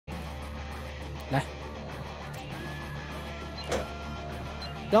来，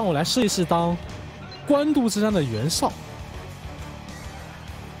让我来试一试当官渡之战的袁绍。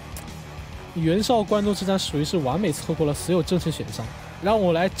袁绍官渡之战属于是完美错过了所有正式选项，让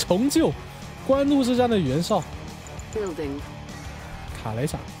我来重救官渡之战的袁绍。卡了一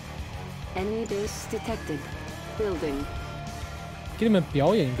下。给你们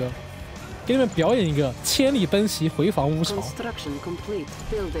表演一个千里奔袭回防乌巢。开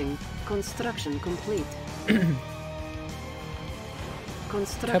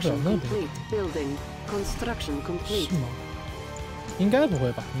不了那边。是吗？应该不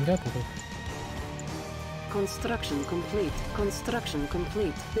会吧？应该不会。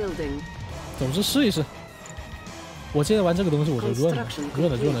总之试一试。我现在玩这个东西我就润了。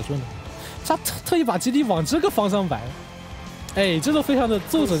他特意把基地往这个方向摆。哎，这都非常的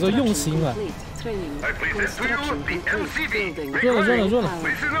作者就用心了。润了。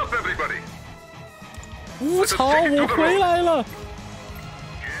乌巢，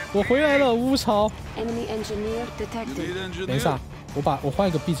我回来了，乌巢。等一下，我换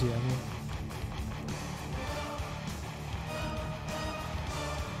一个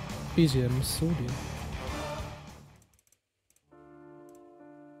BGM。BGM 苏联。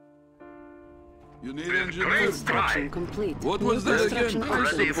You need engineers. What was that again?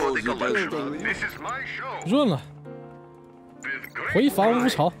 Ready for the collection. This is my show. 润了，回防乌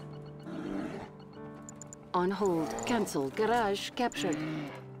巢。On hold. Cancel. Garage captured.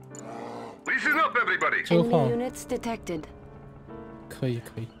 Listen up, everybody. Enemy units detected. 可以。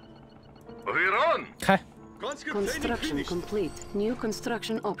We're on. 开。Construction complete. New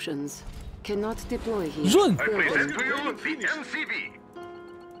construction options. Cannot deploy here. 润。 I present to you the MCB.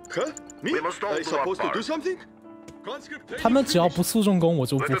 Huh? Me? I supposed to do something? 他们只要不速重攻，我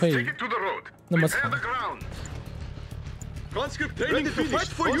就不会那么惨。 Conscript ready to fight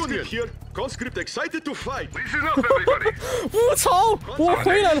for Union here. Conscript excited to fight. Listen up, everybody. 乌巢，我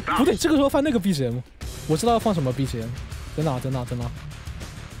回来了。不对，这个时候放那个 BGM， 我知道要放什么 BGM。在哪？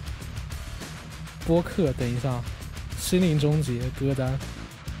播客，等一下，心灵终结歌单，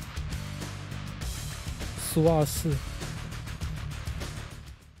苏24。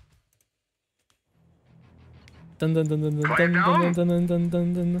噔。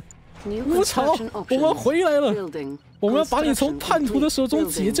乌巢，我们回来了！我们要把你从叛徒的手中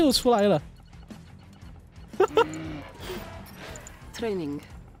解救出来了。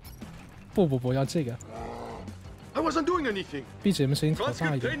不，要这个。I wasn't doing anything. BGM 声音调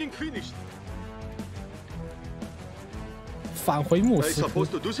大一点。返回莫斯科，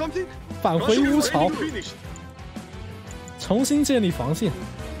返回乌巢，重新建立防线。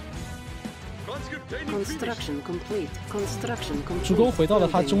 主公回到了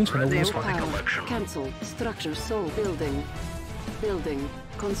他忠诚的乌巢。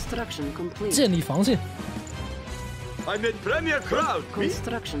建立防线。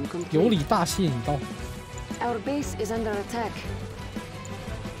有礼大谢已到。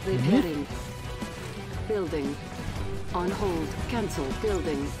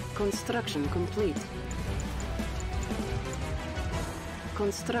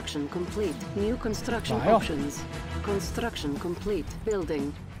Construction complete. New construction options. Construction complete.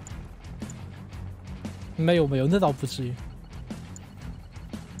 Building. 没有，那倒不至于。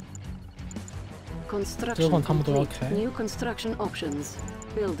这会他们都要开。New construction options.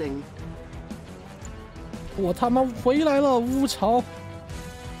 Building. 我他妈回来了，乌巢。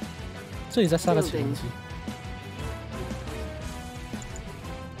这里再下个前机。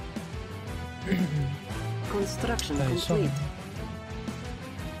Construction complete.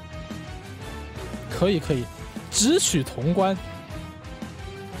 可以，直取潼关，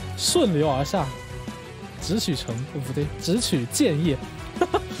顺流而下，直取不对，直取建业，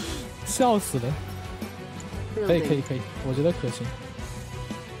笑死了。可以，我觉得可行。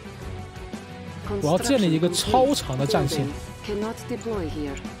我要建立一个超长的战线。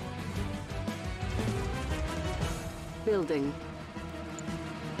Building.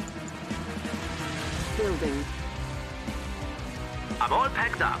 I'm all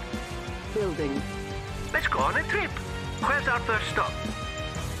packed up. Building. Let's go on a trip. Where's our first stop?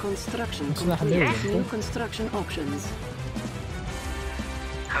 Construction complete. New construction options.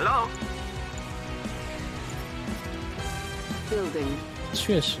 Hello? Building.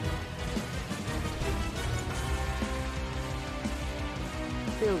 确实。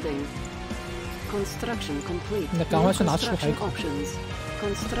 Building. Construction complete. 那赶快去拿出海口。 Options.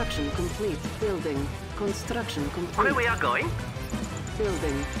 Construction complete. Building. Construction complete. Where we are going?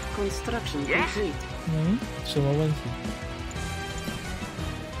 Building. Construction complete. 什么问题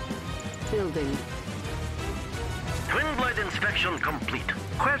 ？Building. Twin blade inspection complete.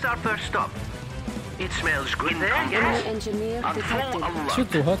 Where's our first stop? It smells good there, Enemy yes? engineer I'm full detected. alert. 去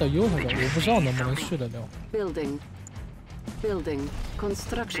左还是右还是？我不知道能不能去得了。 Building. Building.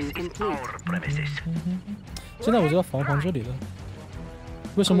 Construction This is complete. our premises. 现在我就要防这里了。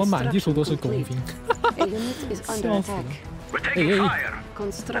为什么满地图都是工兵？ A unit is under 笑死 attack. 了。 We're taking Hey. fire. That's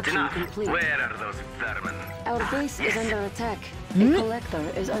Construction enough. complete. Where are those vermin? Our base is under attack. A collector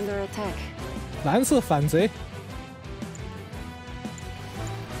is under attack. 蓝色反贼，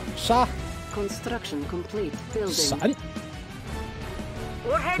杀 Construction complete. Building. 闪！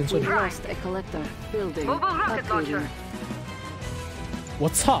 Warhead 在这里 We've prime. lost a collector. Building. Mobile rocket Upgrading. launcher. 我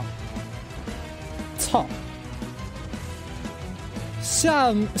操！操！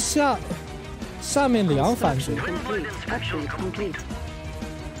下面两反贼 Construction，complete. Upgrade complete.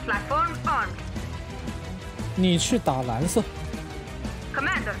 Platform armed. 你去打蓝色，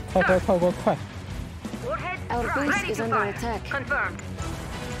 Commander, 快 sir. 快！ Warhead Our base ready is to under fire. attack. Confirmed.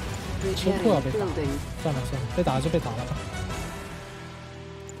 车库要 Repairing 被打， building. 算了，被打就被打了吧。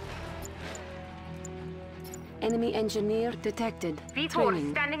 Enemy engineer detected. V4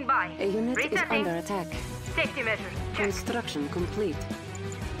 Training. standing by. A unit is Resetting. under attack. Safety measures. Check. Construction complete.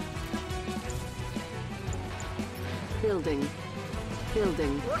 Building.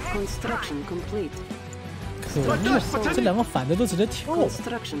 Building. Construction complete. 可恶，这两个反的都直接跳了。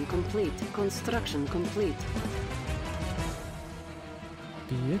 Construction complete. Construction complete.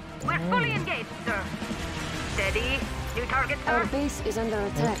 别 We're fully engaged, sir. Steady. New target, Our sir. base is under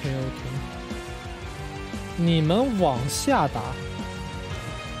attack. OK， 你们往下打，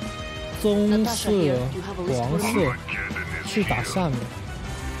棕色、黄色去打下面，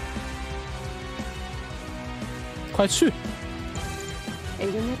快去！ A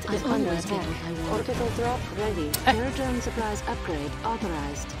unit is under attack. Orbital drop ready. Air drone supplies upgrade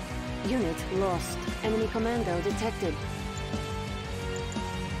authorized. Unit lost. Enemy commando detected.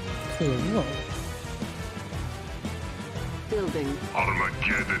 可恶！ Building.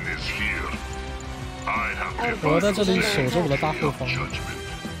 Armageddon is here. I have 我要在这里守着我的大后方。 judgment.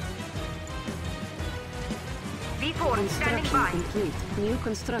 V4 standing Construction by. complete. New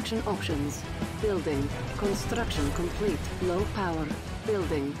construction options. Building. Construction complete. Low power.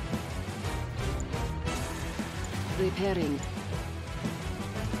 Building. Repairing.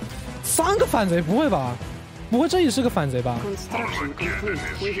 三个反贼，不会吧？不会这也是个反贼吧？ Construction complete.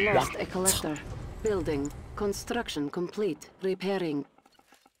 We've lost a collector. Building. Construction complete. Repairing.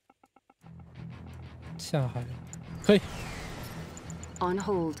 下海可以 On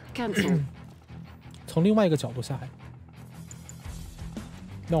hold. Cancel. 从另外一个角度下海，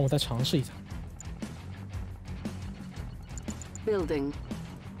让我再尝试一下。 Building.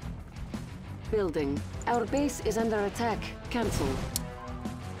 Building. Our base is under attack. Cancel.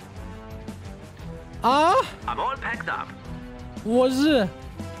 啊！ I'm all packed up. 我日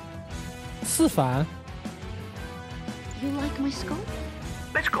四反， You like my scope?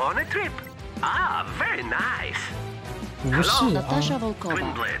 Let's go on a trip. Ah, very nice. 不是啊。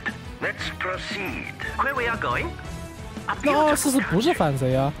 Twin blade. Let's proceed. Where we are going? A 那 beautiful 244不是反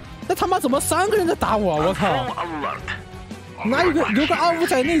贼啊？那他妈怎么3个人在打我？我 country. 靠！ Full alert. 哪有个25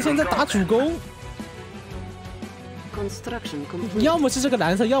仔内线在打主攻？ Construction complete. 要么是这个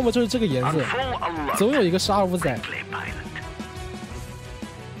蓝色，要么就是这个颜 I'm 色， full alert. 总有一个是25仔。 Play pilot.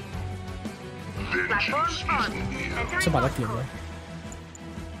 Platform Vengeance is armed. near. 先 Entering 把它 launch 点了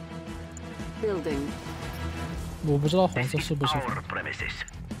mode.。 Building. 我不知道黄色 This 是 is 不是 our premises.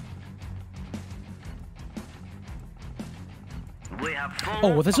 We have full 哦，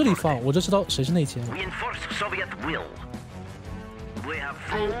我在这里 authority. 放，我就知道谁是内奸了。 We enforce Soviet will. We have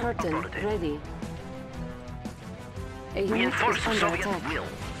Iron full curtain authority. ready. A We unit enforce is under Soviet attack. will.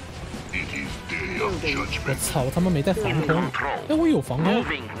 It is day of 我 judgment. 操，他们没带防空。哎，我有防空，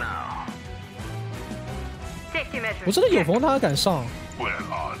 Moving now. Safety measures. 我真的有防，他还敢上？ Where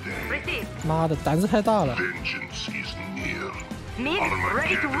are they? Received. 妈的，胆子太大了。 Vengeance is near. Means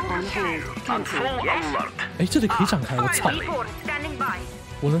ready to Armageddon move. is here. On full alert. 哎，这里可以展开，我操！ V4 standing by.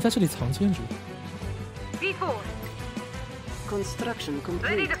 我能在这里藏建筑。 V4. Construction Ready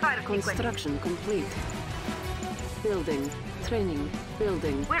complete. to fire sequence. Construction complete. Building. Training.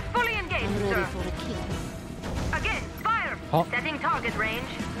 Building. We're fully engaged, I'm ready sir. for a kill. Again, fire. Oh. Setting target range.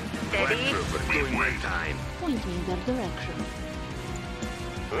 Steady. Doing my time. Point me in their direction.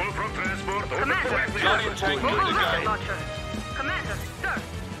 All from transport. Commander. Mobile rocket launcher. Commander, sir.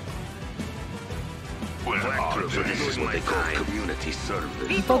 Where are they? This is what they call community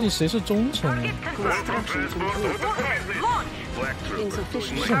service. 到底谁是忠诚啊？ Target confirmed. Construction complete. Warhead launch. Black trooper.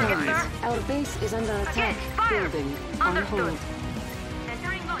 Insufficient Target, funds. sir. Our base is under attack. Again, fire. Building. On Understood. hold.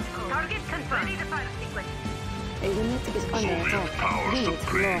 Entering launch code. Target confirmed. Ready to fire sequence. A unit is under Soviet attack. powers Unit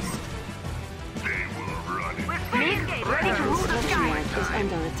supreme. lost. They is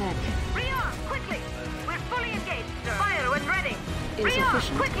under attack. Rearm, quickly. We're fully engaged, sir. Fire when ready.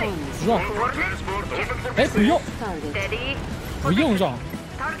 Insufficient quickly. funds. 让， Coordinates, check. 哎，不用， Target. Steady. 不用让，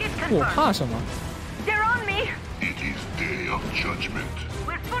 Target 我 confirmed. 怕什么？ They're on me. It is day of judgment.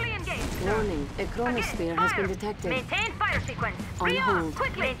 We're fully engaged, sir. Warning, a chronosphere has been detected. Maintain fire sequence. On Rearm, hold.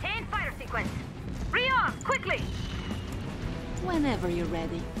 quickly. Maintain fire sequence. Rearm, quickly. Whenever you're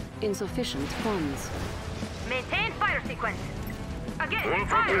ready. Insufficient funds. Maintain fire sequence. Again, All for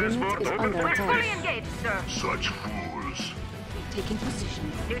fire. Unit is under We're fully attack. engaged, sir. Such fools. Taking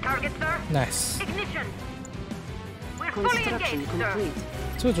position. New target, sir. Nice， Ignition. We're fully Construction engaged, sir. complete.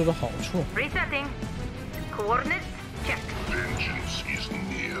 这就是好处。 Resetting. Coordinates, check. Vengeance is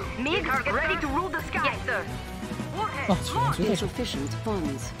near. Me target ready to rule the sky. Yes, sir. Warhead, 啊，只能 launch. 这个。 Insufficient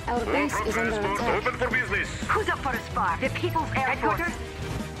funds. Our base is under attack. for business. Who's up for a spark? The People's Air Force.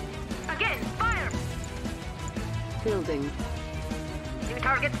 Again, fire. Building. New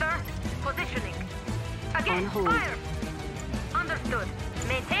target, sir. Positioning. Again, On hold. fire. Understood.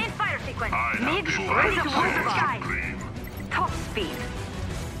 Maintain fire sequence. I have MiG devised ready to rule the the sky. supreme. Top speed.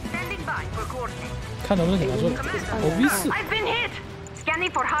 Standing by for coordinates. 看能不能给他这里。哦，V4， I've been hit.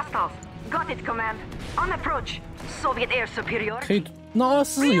 Scanning for hostiles. Got it, command. On approach. Soviet air superiority. 可以。那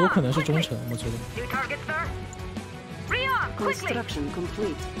24有可能是中程，我觉得。 New target, sir. Rearm, quickly. Construction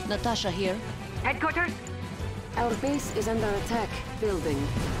complete. Natasha here. Headquarters. Our base is under attack. Building.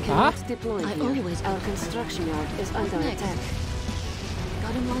 Ah? Cannot deploy I here. always Our construction yard is under next? attack.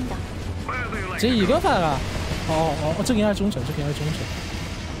 Got him lined up. Where do you like 这一个反了。哦，这个应该是中程，这个应该是中程。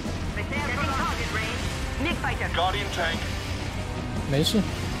 Setting target range. MiG fighter. Guardian tank. 没事，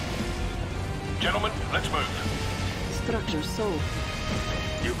 Gentlemen, let's move. Structure sold.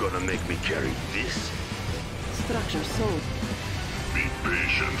 You gonna make me carry this? Structure sold. Be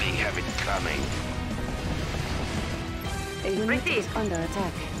patient. We have it coming. A unit Receive. is under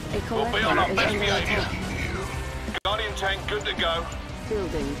attack. A We'll collector be on our is best under behavior. attack. Guardian tank good to go.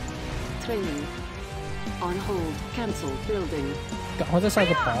 Building. Training. On hold. Cancel. Building. 赶快再下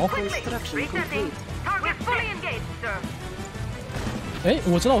个堡。 Construction Resetting. complete. Target fully engaged, sir. 哎，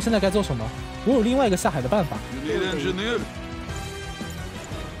我知道我现在该做什么。我有另外一个下海的办法。 You need engineer?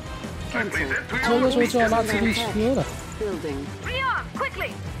 Cancel. 这个时候就要拉自力车了。 Building. Rearm,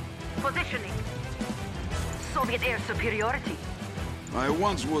 quickly. Positioning. Soviet air superiority. I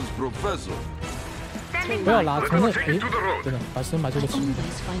once was professor. Standing 不要 by. 拉，从那哎，真的，先把这个吃了。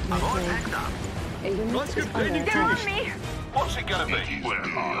 Always find my way. A unit is under They're on attack. me. What's it gonna be?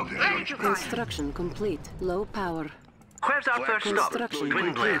 Ready to fire. Construction complete. Low power. Where's our first stop? Construction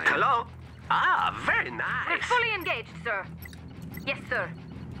Twin complete. blade. Hello? Ah, very We're nice. fully engaged, sir. Yes, sir.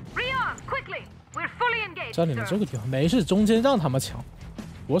 Rearm, quickly. We're fully engaged, 占领了这 sir. 个地方，没事，中间让他们抢，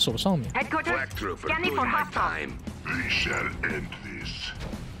我手上面。 Headquarters. Black trooper Scanning for doing my hostiles. time. We shall end this.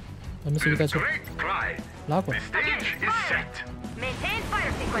 MCV 在这， try. 拉过来。 Again, fire. Maintain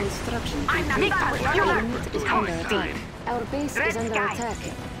fire sequence. Construction I'm not complete. done with Our you. unit is under attack. Our base Red is under sky. attack.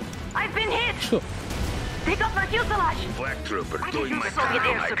 I've been hit. 撤， Pick up my fuselage. Black trooper I can doing use my Soviet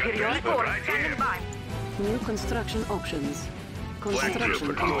time. air I got superiority. this right Standing here. by. New construction options. Black Construction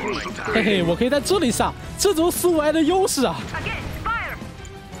trooper doing my complete. 嘿 time. 嘿，我可以在这里下，这就是思维的优势啊！ Again, fire.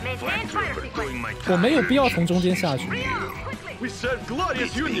 Maintain Black fire trooper sequence. doing my 我 time. 没有必要从中间下去 Rearm, quickly. We serve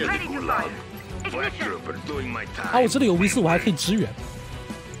glorious union. Ready to fire. Black Ignition. trooper doing my 啊！我 time. 这里有 V4，我还可以支援，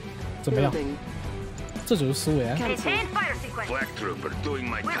怎么样？ Building. 这就是思维啊！ Cancel. Maintain fire sequence. Black trooper doing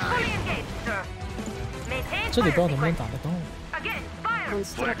my We're fully time. engaged, sir. Maintain 这里不知道 fire 能不能 sequence. 打得到， Again, fire.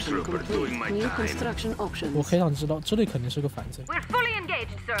 Construction trooper doing complete. my New time. construction 我 options. 可以让你知道，这里肯定是个反贼。 We're fully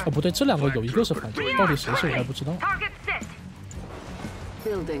engaged, sir. 哦，不对，这两个有一个是反贼，到底谁是我还不知道。 Target set.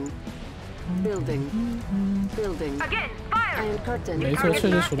 Building. Building. Building. Again, fire. Iron curtain. 没错，确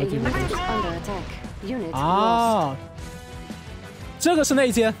实属 A 于地 unit 面 is under attack. Unit lost. 啊！这个是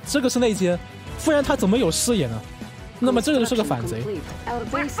内奸，这个是内奸，不然他怎么有视野呢？那么这个就是个反贼。 Complete. Our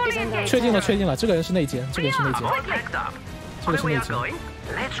base is under 确定了， attack. 确定了，这个人是内奸，这个人是内奸。 All packed up. So Where it's we are amazing. going?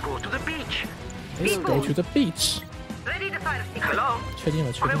 Let's go to the beach. Let's go to the beach。 Ready to fire sequence. Hello? 确定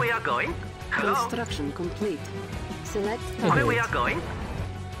了，确 Where 定 we 了。 are going? Hello? Construction complete. Select Okay. Where we target. are going?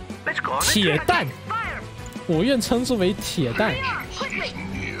 Let's go on a 铁 trip. 蛋， Fire. 我愿称之为铁蛋。 Rearm, quickly.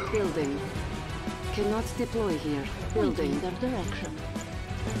 Building. Cannot deploy here. Building. Their direction.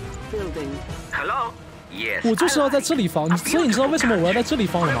 Building. Hello? Yes. 我就是要在这里放，所以你知道为什么我要在这里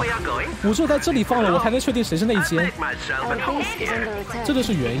放了 Where 吗 we？are going? 我就在这里放了，我才能确定谁是内 I'll 奸 make，myself Our at home base is here. under attack. 这就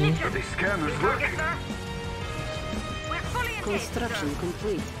是原因。 The scanner's Target, working. sir. We're fully engaged, Construction sir.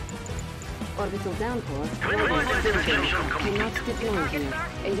 complete. Orbital downpour. Twin blade execution complete. Cannot deploy here.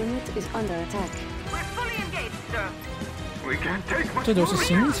 A unit is under attack. We're fully engaged, sir. 这就是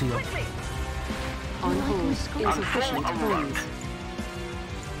心机啊！ On hold. Insufficient funds.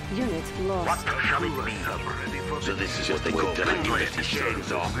 Unit lost. What shall it be? So this is what they call dirty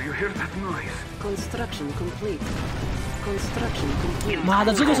shades off. Do you hear that noise? Construction complete. Construction complete. 妈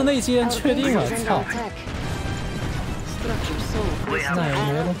的，这就是内奸， Our 确 base 定了， is under 操！ attack. Structure sold. We have Nice,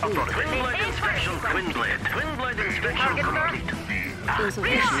 full man. authority. Twin blade inspection, twin blade. Twin blade inspection complete.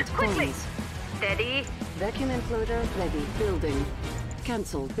 Insufficient quickly. funds. Steady. Vacuum enclosure ready. Building.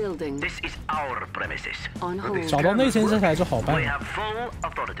 Cancel building. This is our premises. On hold. 找到内奸这台就好 We 办了。 have full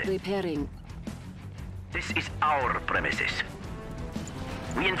authority. Repairing. This is our premises.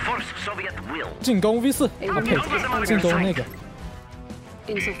 We enforce Soviet will. 进攻 V4，啊呸，进攻那个。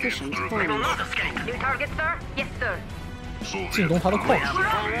 Insufficient They will funds. not escape. New target, sir? Yes, sir. 进攻他的矿，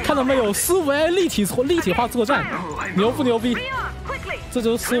看到没有？思维立体化作战，牛不牛逼？ Be on, quickly. 这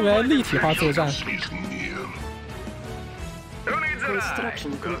就是思维立体化作战。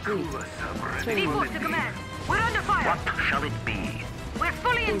 Construction complete. Training. Report to command. We're under fire. What shall it be? We're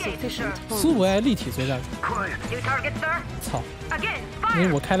fully engaged, sir. Insufficient 思 funds. 维立体作战， Quiet. New target, sir? 操！ Again, 因为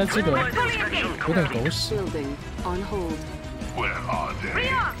fire. 我开了这个 Twin blade inspection 有点 complete. 狗屎。 Building. On hold. Where are Be they?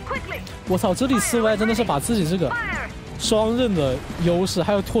 on, quickly. 我操，这里思维真的是把自己这个 Fire. 双刃的优势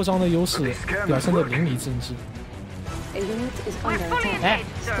还有扩张的优势表现得淋漓尽致。 A unit is We're under fully attack. engaged,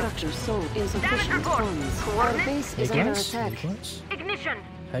 sir. Structure sold. Insufficient report. funds. Our Coordinates. base 没 is under 关系，没 attack. 关系。 Ignition.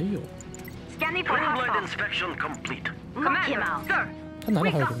 还有， Scanning for Twin blade hostile. inspection complete. Commander, sir. 他哪里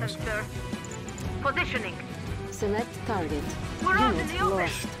We 还有 got 东 them, 西？ sir. Positioning. Select target. We're out in Unit the open.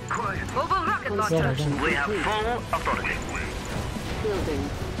 lost. Quiet. Mobile rocket launcher. Construction We have complete. full authority. Building.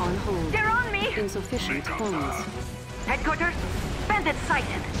 On hold. They're on me. Insufficient funds. Headquarters. Bandit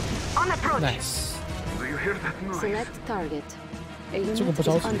sighted. On approach. Nice， Do you hear that noise? Select target. A unit 这个不 is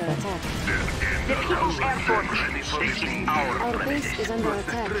着急 under 放。 attack. The People's Air Force. This is our Our base premises. is under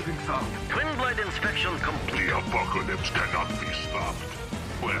attack. Twin blade inspection complete. The apocalypse cannot be stopped.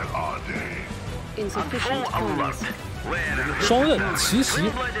 Where are they? On Insufficient full alert. funds. Where? 双刃奇袭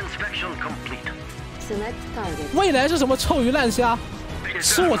Twin，blade inspection complete. Select target. 未来是什么臭鱼烂虾？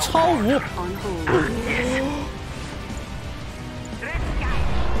是我超无， On hold.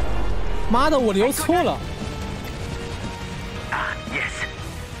 妈的，我留错了。 Yes.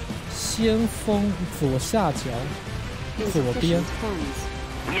 先锋左下角，左边 Insufficient。funds.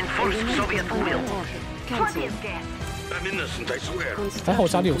 We A enforce unit is Soviet under will. attack. Plenty Cancel. of gas. I'm innocent, I swear. 还好我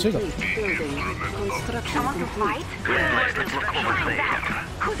家里有这个。 Complete. Building. Construction Someone to complete. fight? Twin blade inspection Find there. that.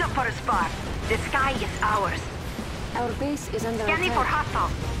 Who's up for a spar? The sky is ours. Our base is under Scanning for attack. hostile.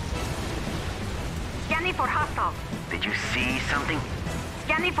 Scanning for hostile. Did you see something?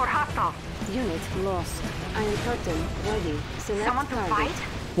 Scanning for hostile. Unit lost. Iron curtain ready. Select Someone to target. fight?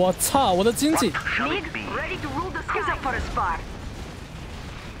 我操，我的经济 What shall Mig, it be? ready to rule the sky. Who's up for a spar?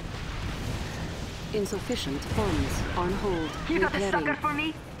 Insufficient funds. On hold. You got a sucker Repairing. for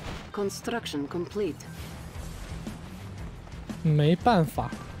me? Construction complete. 没办法，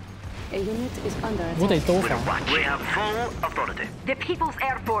 A unit is under 我得 attack. 兜 We're 防。 watching. We have full authority. The People's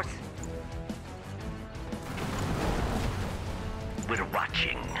Air Force. We're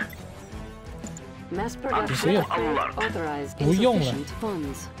watching. Mass 你 production 谁有 upgrade authorized. 不用了。 Insufficient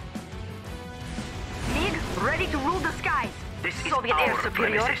funds. Mig, ready to rule the skies. This is Soviet air our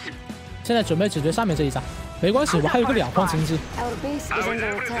superiority. premises. 现在准备解决上面这一仗，没关系，我还有个两方经济。 Our base is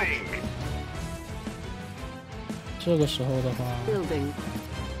under attack. 这个时候的话， Building.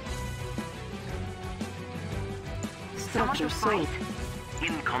 Someone to Structure sold. fight?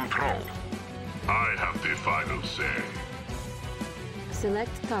 In control. I have the final say. Select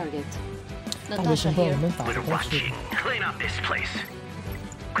target. 大卫先帮我们打 We're 过去 watching. Clean up this place.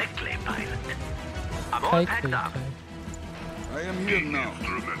 Quickly, pilot. I'm 开 all 可 packed 以 up. 开。 I am here now.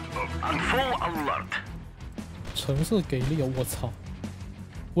 Instrument of On full alert. 橙色给力哦！我操，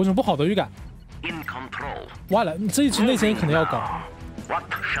我有种不好的预感。 In control. 完了，你这一局内奸肯定要搞。 What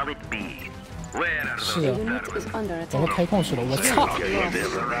shall it be? Where are 是 the 啊， Unit is under 搞到 attack. 开矿去了，我操！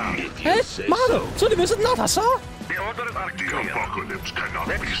 If 哎 you say 妈的 so.，这里面是娜塔莎。 The orders are The clear. apocalypse cannot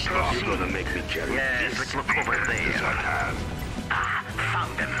Let's be stopped. proceed. You're gonna make me carry Yes, this. let's look The over end is there. at hand.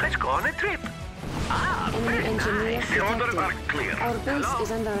 Found them. Let's go on a trip. Ah, Enemy very engineer nice. The orders are detected. clear. Our base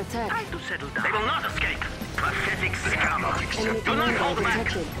is under attack. Time to settle down. They will not escape. Pathetic scum. Enemy Do not commander hold back.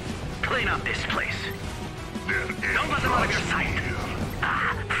 detected. Clean up this place. Their Don't end let them out of your draws sight. near.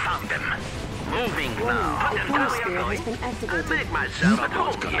 Ah, found them. Moving Warning, now. a And cool where we spear are has going? been I'll activated. make myself at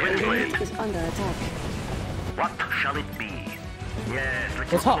home Our here. unit is under attack. What shall it be? Yes,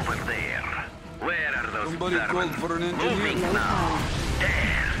 let's What's look up? over there. Where are those Somebody vermin? called for an engineer. Moving Low now. power.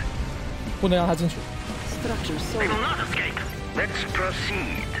 There. 不能让他进去。Structure They will sold. not escape. Let's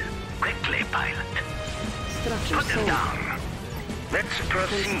proceed. Quickly, pilot. Structure Put them sold. down. Let's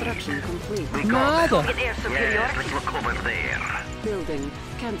proceed. Construction complete. We妈 got 的， Soviet air Yes, superiority. let's look over there. Building.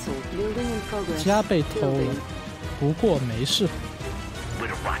 Cancel. Building in progress. 家被偷了 Building.，不过没事。 We're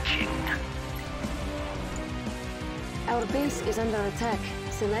watching. Our base is under attack.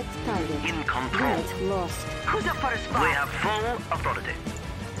 Select target. In control. Unit lost. Who's up for a We spot? have full authority.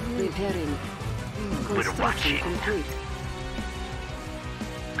 Repairing. We're Construction watching. complete.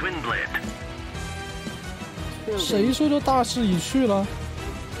 Twin blade. 谁 Building. 说就大势已去了？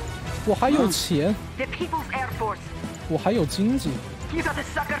我还有钱， The People's Air Force. 我还有经济。 You got a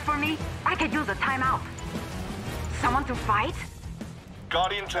sucker for me? I could use a timeout. Someone to fight?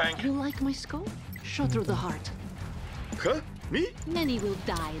 Guardian tank. You like my skull? Shot through the heart. Huh? Me? Many will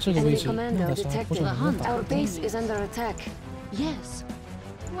die. 这个位 Enemy 置用 commander 的时候不 detected. 准用打 Our base is under attack. Yes.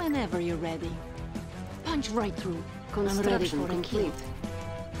 Whenever you're ready. Punch right through. I'm ready Construction for a kill. complete.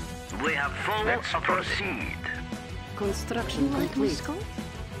 We have full Let's authority. Construction You like my complete. skull?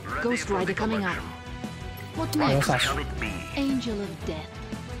 Ready Ghost for Rider the coming up. collection. What What next? else? Shall it be? Angel of death.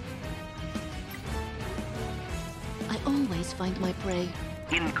 I always find my prey.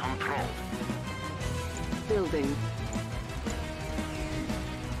 In control. Building.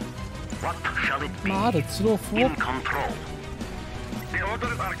 What shall it be? 妈的，基洛夫 In control. The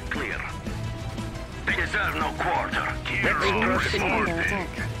orders are clear. They deserve no quarter. Let's Unit is proceed. under attack.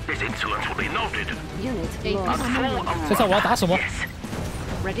 This insolence will be noted. Unit Eight lost. On full alert. 现在我要打什么？ Yes.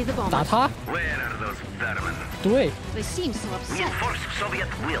 Ready the bomb. 打他。 Where are those vermin? 对， They seem so upset. Reinforce Soviet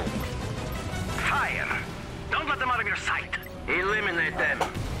will. Fire. Don't let them out of your sight. Eliminate them.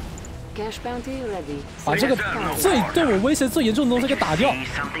 Cash bounty ready. 把这个最对我威胁最严重的东西给打掉， See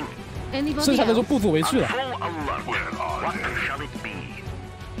something? 剩 Anybody 下的就 else? 不足为 On 惧了。 full alert. What shall it be?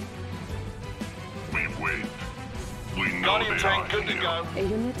 We wait. We Guardian tank good to go. A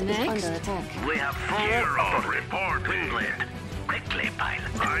unit is Next. under attack. We have full authority. Twin blade. Quickly,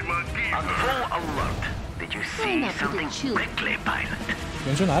 pilot. I'm a On geezer. full alert. Did you Try see not to get something? chilled. Quickly, pilot.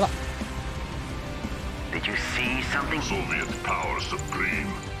 援军来了， Did you see something? Soviet power supreme.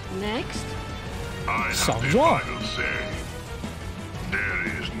 Next. I Shall have the we? final say.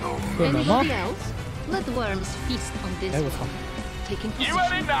 There is no 可能吗？ Anybody else? Let the worms feast on this 哎，我 one. 操！ Taking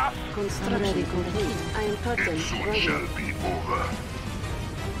position. Construction complete. I am It curtain soon ready. shall be over.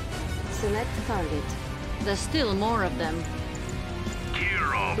 Select target. There's still more of them.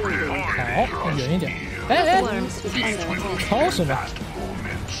 Gear up. 好，远一点。哎 Let 哎 the，worms Is feast under on this. 吵什么？ Last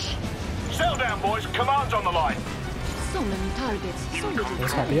moments. Settle down, boys. Command's on the line. So many targets. So 我 little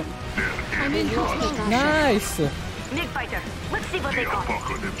操 time. 别 I'm in control. ，nice！ MiG fighter. Let's see what The they got.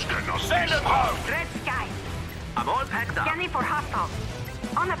 apocalypse cannot Send be them home. stopped. Red sky. I'm all packed up. Scanning for hostiles.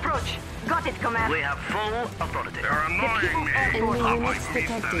 On approach. Got it, command. We have full authority. They're annoying me. Air Force. Have I Units missed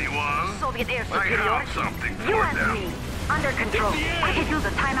detected. anyone? Soviet air I have superiority. something You for and them. me. Under control. I could use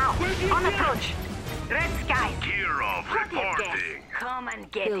a timeout. On approach. Red skies. Gear up. What do you guess? Reporting. Come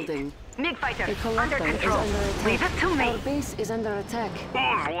and get it. Building. MiG fighter. A Under collector is control. under attack. Leave it to Our me. base is under attack.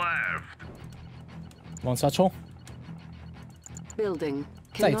 Who's left? 往下冲， Building.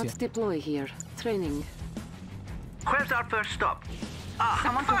 再 Cannot 见。 deploy here. Training. Where's our first stop? Ah,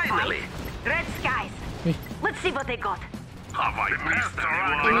 Someone to finally. fight. Red skies. Hey. Let's see what they got. Have I missed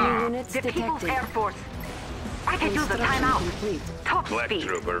anyone? Enemy units The People's detected. Air Force. I could use a Construction timeout. complete. Top Black speed.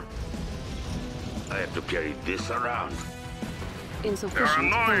 Trooper. I have to carry this around. Insufficient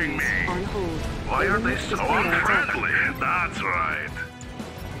annoying funds. me. On hold. Why A are they unit so is under attack. unfriendly? That's right.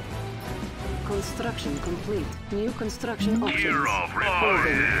 Construction complete. New construction options. Gear up. Oh,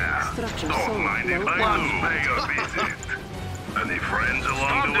 Building. yeah. Structure Don't sold. mind if Low I quality. do pay a visit. Any friends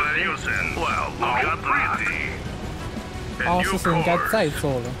along the way? Well, look at pretty. 奥 And 斯 you 斯应该 course. 再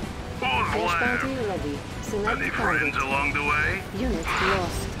揍了。 Who's Cash left? bounty ready. Any Select friends target. along the way? Unit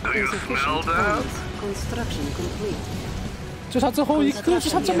lost. Do you smell Insufficient that? funds. Construction complete. 就差最后一个，就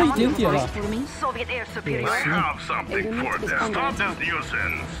差这么一点点了。 For me? Soviet air I superiority. have something A unit for is them. under Stop this attack.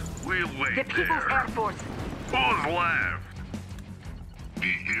 nuisance. We'll The wait People's there. Air Force. Who's left?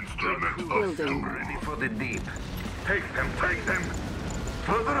 The instrument of Building. doom. Ready for the deep. Take them, take them.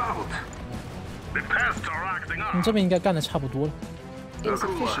 Further out. The pests are acting 你 up. 这边应该干的差不多了。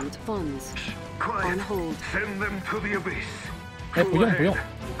 Insufficient funds. Quiet. On hold. Send them to the abyss. 哎，不用不用，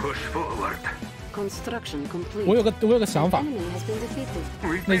 Push forward. Construction complete. 我有个想法， Enemy has been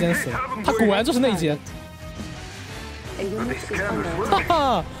defeated. 内奸死了，他果然就是内奸。 A unit is under 哈 attack.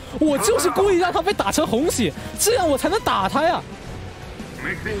 哈，我就是故意让他被打成红血，这样我才能打他呀。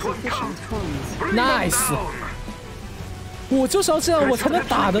 Make this one Insufficient count. funds. Bring them Nice. down. 我就是要这样，我才能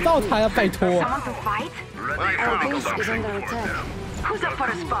打得到他呀！拜托。 Someone to fight? Our base is under attack. Who's up for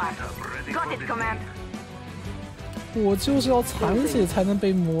a spar? Got it, Command. 我就是要残血才能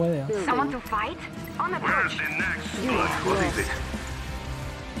被摸呀！ Someone to fight? On approach. Unit lost.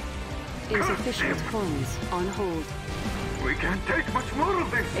 Insufficient funds on hold. We can't take much more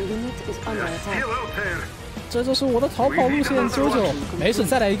of this. A unit is under attack. Still out there. 这就是我的逃跑路线，九九。没事，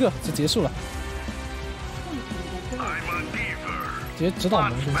再来一个就结束了。 I'm a diver. 直接指导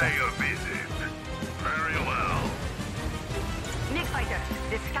门身上。 Pay a visit. Very well. MiG fighter,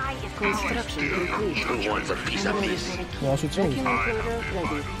 the sky is ours. Construction complete. Who wants a piece of this? 我要去救你。 Vacuum encoder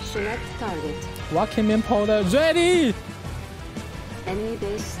ready. Select target. 挖开面炮的 ready， Enemy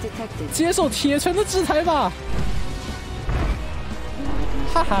base detected. 接受铁拳的制裁吧！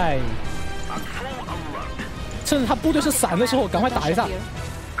哈嗨！趁着他部队是散的时候，赶快打一下。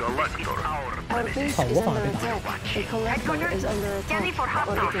 Collector. Our base Oh, is what under about attack. A collector is under Scanning attack. for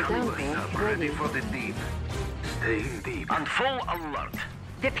hostiles. Orbital downpour ready. For the deep. Staying deep. On full alert.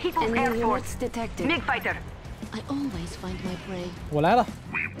 The People's Air Enemy Force. units detected. MiG fighter. I always find my prey. 我来了。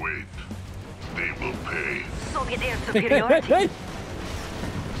 We wait. They will pay. Soviet air 嘿嘿嘿 superiority. 嘿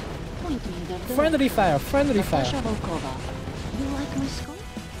Point me the！Friendly fire，friendly fire。 Natasha Volkova. You like my scope?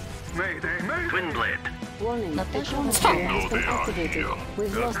 Mayday, mayday. Twin blade. Warning. The Natasha drone Volkova. has been activated.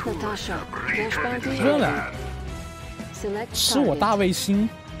 We've lost Natasha. Cash bounty 扔 ready. 了， Select 吃我大 target. 卫星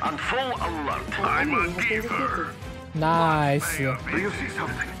On full alert. An I'm enemy a has been giver. defeated. ，nice。 Do you see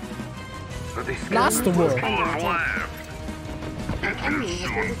something? This Last word。 Under attack. Left. An enemy has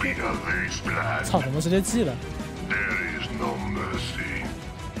been Soon be defeated. a wasteland. 操，怎么直接记了？ There is no mercy.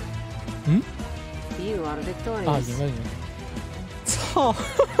 You are 啊， victorious. 赢了赢了！操，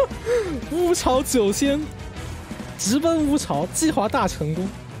乌巢九仙，直奔乌巢，计划大成功。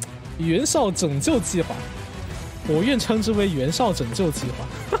袁绍拯救计划，我愿称之为袁绍拯救计划。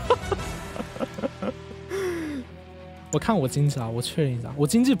我看我经济啊，我确认一下，我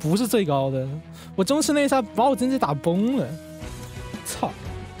经济不是最高的，我中期那一下把我经济打崩了。操！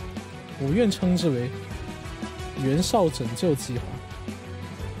我愿称之为袁绍拯救计划。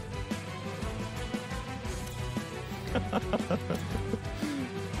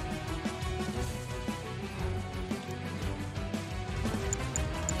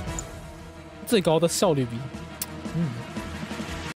最高的效率比，